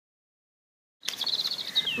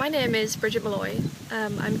My name is Bridget Malloy.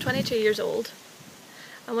 I'm 22 years old,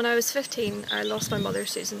 and when I was 15 I lost my mother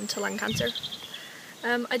Susan to lung cancer.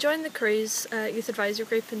 I joined the Cruise Youth Advisory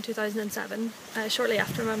Group in 2007, shortly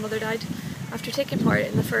after my mother died, after taking part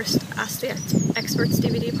in the first Ask the Experts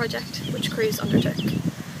DVD project which Cruise undertook.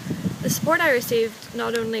 The support I received,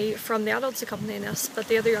 not only from the adults accompanying us but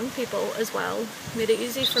the other young people as well, made it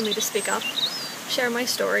easy for me to speak up, share my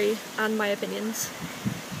story and my opinions.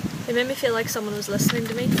 It made me feel like someone was listening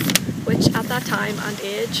to me, which at that time and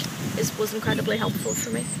age was incredibly helpful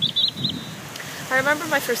for me. I remember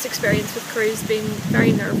my first experience with Cruise being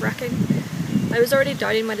very nerve-wracking. I was already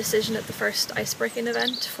doubting my decision at the first ice-breaking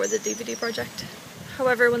event for the DVD project.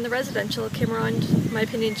 However, when the residential came around, my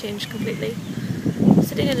opinion changed completely.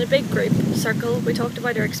 Sitting in a big group circle, we talked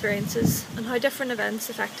about our experiences and how different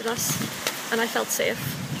events affected us, and I felt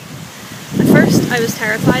safe. At first, I was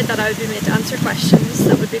terrified that I would be made to answer questions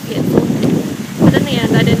that would be painful, but in the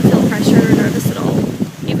end I didn't feel pressure or nervous at all,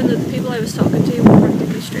 even though the people I was talking to were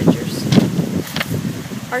practically strangers.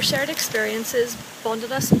 Our shared experiences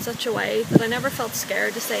bonded us in such a way that I never felt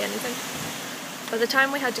scared to say anything. By the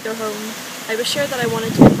time we had to go home, I was sure that I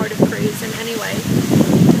wanted to be part of Cruise in any way.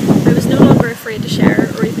 I was no longer afraid to share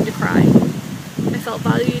or even to cry. I felt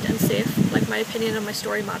valued and safe, like my opinion and my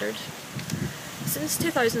story mattered. Since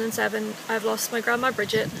 2007, I've lost my grandma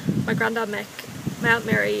Bridget, my granddad Mick, my aunt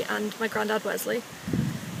Mary and my granddad Wesley.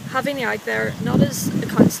 Having YAG there, not as a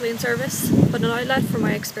counselling service, but an outlet for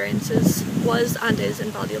my experiences, was and is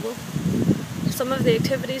invaluable. Some of the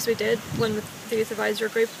activities we did when with the Youth Advisory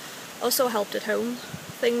Group also helped at home.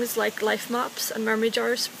 Things like life maps and memory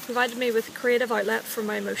jars provided me with a creative outlet for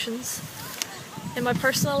my emotions. In my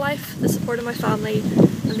personal life, the support of my family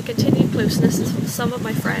and the continued closeness of some of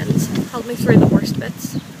my friends helped me through the worst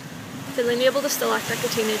bits. Feeling able to still act like a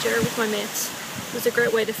teenager with my mates was a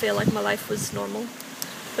great way to feel like my life was normal.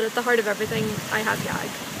 But at the heart of everything, I have YAG.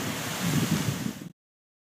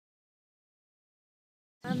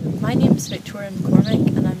 My name is Victoria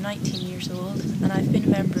McCormick and I'm 19 years old, and I've been a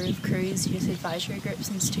member of Cruise Youth Advisory Group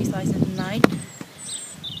since 2009.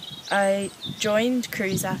 I joined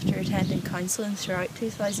Cruise after attending counselling throughout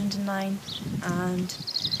 2009, and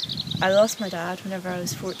I lost my dad whenever I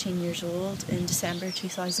was 14 years old in December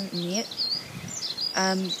 2008.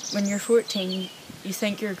 When you're 14, you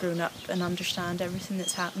think you're grown up and understand everything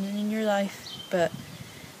that's happening in your life, but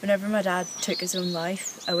whenever my dad took his own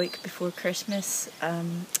life a week before Christmas,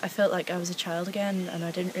 I felt like I was a child again and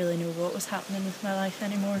I didn't really know what was happening with my life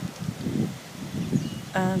anymore.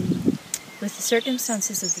 With the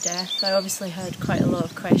circumstances of the death, I obviously had quite a lot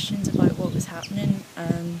of questions about what was happening,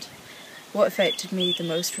 and what affected me the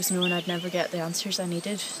most was knowing I'd never get the answers I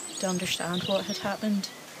needed to understand what had happened.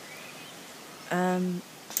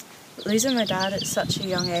 Losing my dad at such a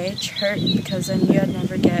young age hurt because I knew I'd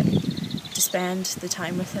never get to spend the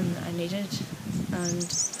time with him that I needed, and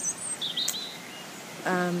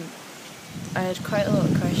I had quite a lot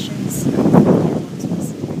of questions. Once was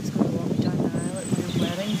he was going to walk me down the aisle at my own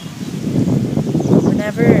wedding.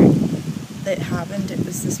 Whenever it happened, it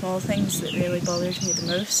was the small things that really bothered me the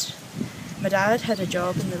most. My dad had a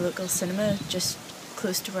job in the local cinema just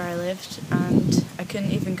close to where I lived, and I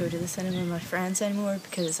couldn't even go to the cinema with my friends anymore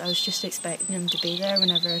because I was just expecting him to be there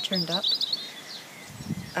whenever I turned up.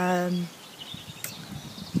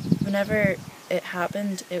 Whenever it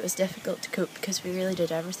happened, it was difficult to cope because we really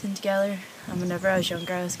did everything together, and whenever I was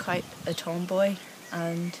younger I was quite a tomboy,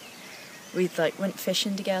 and we went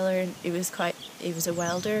fishing together, and he was a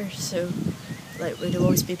welder, so we'd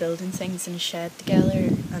always be building things in a shed together,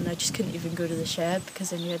 and I just couldn't even go to the shed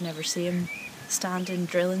because I knew I'd never see him standing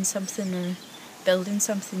drilling something or building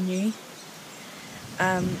something new.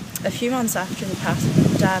 A few months after the passing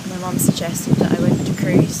of my dad, my mum suggested that I went to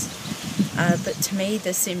Cruise, but to me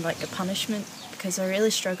this seemed like a punishment because I really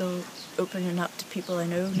struggle opening up to people I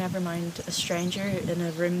know, never mind a stranger in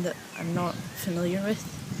a room that I'm not familiar with.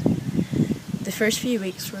 The first few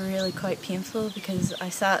weeks were really quite painful because I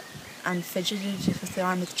sat and fidgeted with the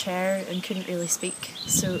arm of the chair and couldn't really speak,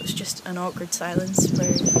 so it was just an awkward silence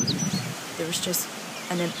where there was just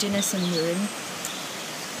an emptiness in the room.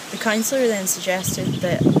 The counsellor then suggested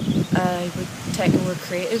that I would take a more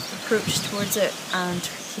creative approach towards it, and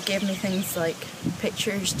he gave me things like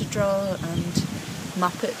pictures to draw and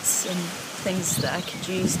Muppets and things that I could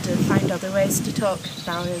use to find other ways to talk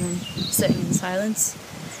rather than sitting in silence.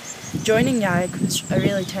 Joining YAG was a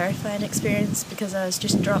really terrifying experience because I was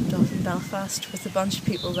just dropped off in Belfast with a bunch of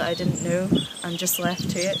people that I didn't know and just left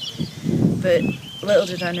to it. But little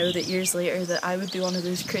did I know that years later that I would be one of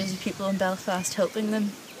those crazy people in Belfast helping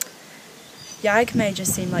them. YAG may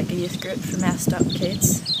just seem like a youth group for messed up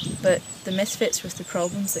kids, but the misfits with the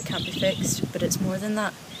problems that can't be fixed. But it's more than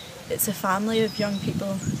that. It's a family of young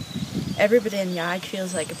people. Everybody in YAG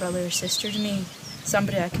feels like a brother or sister to me,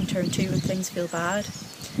 somebody I can turn to when things feel bad.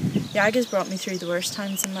 YAG has brought me through the worst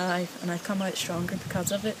times in my life, and I've come out stronger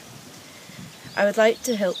because of it. I would like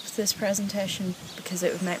to help with this presentation because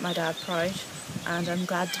it would make my dad proud, and I'm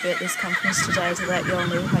glad to be at this conference today to let you all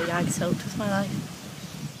know how YAG has helped with my life.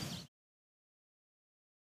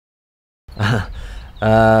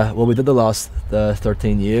 Well, we did the last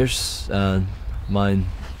 13 years, and mine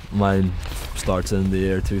starts in the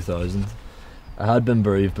year 2000. I had been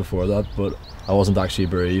bereaved before that, but I wasn't actually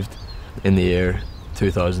bereaved in the year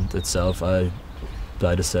 2000 itself. I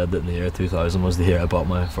just said that in the year 2000 was the year I bought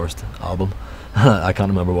my first album. I can't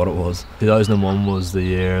remember what it was. 2001 was the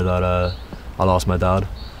year that I lost my dad.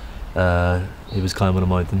 He was climbing a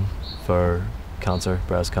mountain for cancer,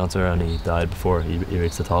 breast cancer, and he died before he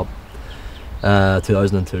reached the top.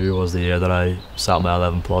 2002 was the year that I sat my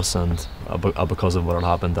 11 plus, and because of what had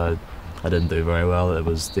happened, I didn't do very well. It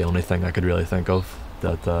was the only thing I could really think of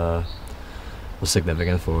that was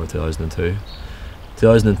significant for 2002.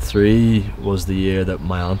 2003 was the year that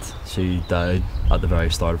my aunt, she died at the very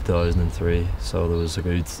start of 2003, so there was a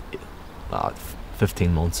good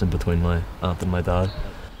 15 months in between my aunt and my dad.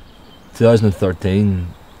 2013,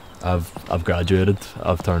 I've graduated,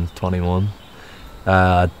 I've turned 21.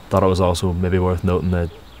 I thought it was also maybe worth noting that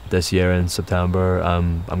this year in September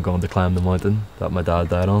I'm going to climb the mountain that my dad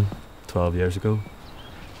died on 12 years ago.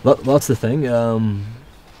 That's the thing.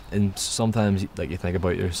 And sometimes you think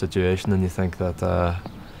about your situation and you think that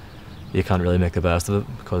you can't really make the best of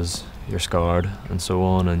it because you're scarred and so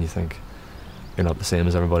on, and you think you're not the same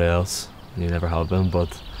as everybody else. You never have been,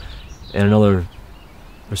 but in another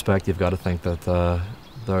respect, you've got to think that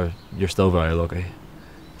you're still very lucky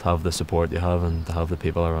to have the support you have and to have the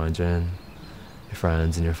people around you and your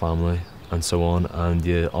friends and your family and so on, and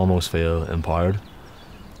you almost feel empowered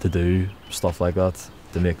to do stuff like that,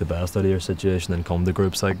 to make the best out of your situation and come to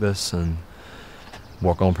groups like this and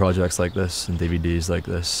work on projects like this and DVDs like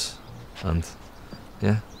this and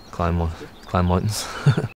yeah, climb mountains.